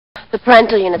The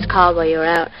parental unit's called while you were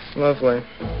out. Lovely.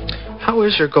 How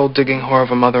is your gold-digging whore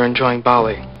of a mother enjoying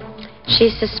Bali? She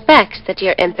suspects that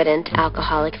your impotent,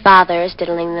 alcoholic father is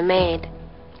diddling the maid.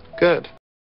 Good.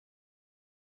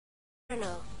 I don't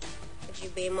know. Could you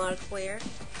be more clear?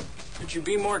 Could you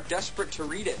be more desperate to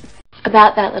read it?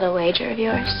 About that little wager of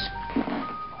yours.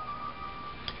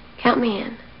 Count me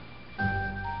in.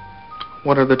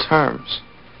 What are the terms?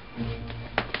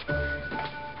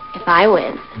 If I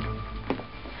win,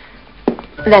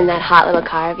 then that hot little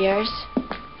car of yours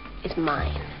is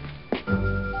mine.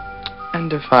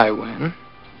 And if I win?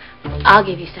 I'll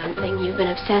give you something you've been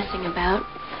obsessing about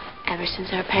ever since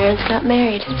our parents got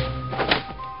married.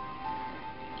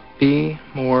 Be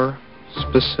more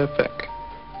specific.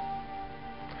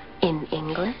 In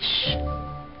English,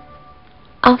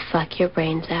 I'll fuck your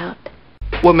brains out.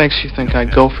 What makes you think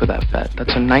I'd go for that bet?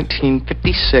 That's a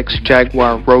 1956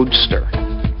 Jaguar Roadster.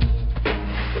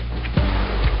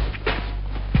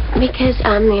 Because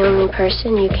I'm the only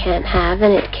person you can't have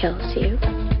and it kills you.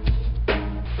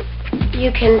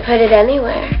 You can put it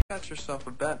anywhere. Got yourself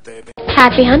a bet, baby.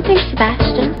 Happy hunting,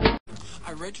 Sebastian.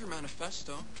 I read your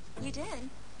manifesto. You did?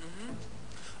 Mm-hmm.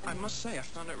 I must say, I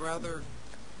found it rather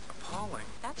appalling.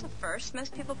 That's a first.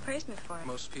 Most people praise me for it.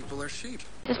 Most people are sheep.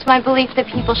 It's my belief that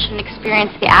people shouldn't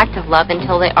experience the act of love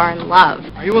until they are in love.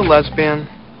 Are you a lesbian?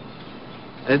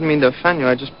 I didn't mean to offend you.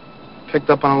 I just picked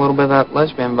up on a little bit of that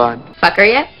lesbian vibe. Fucker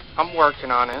yet? I'm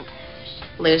working on it.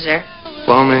 Loser.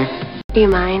 Blow me. Do you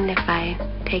mind if I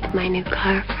take my new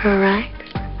car for a ride?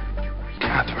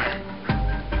 Kathryn,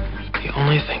 the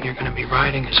only thing you're going to be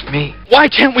riding is me. Why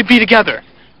can't we be together?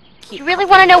 You really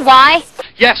want to know why?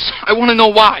 Yes, I want to know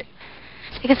why.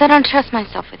 Because I don't trust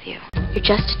myself with you. You're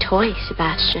just a toy,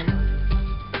 Sebastian.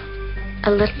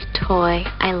 A little toy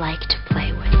I like to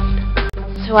play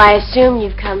with. So I assume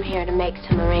you've come here to make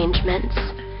some arrangements.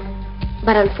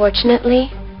 But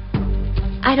unfortunately,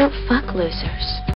 I don't fuck losers.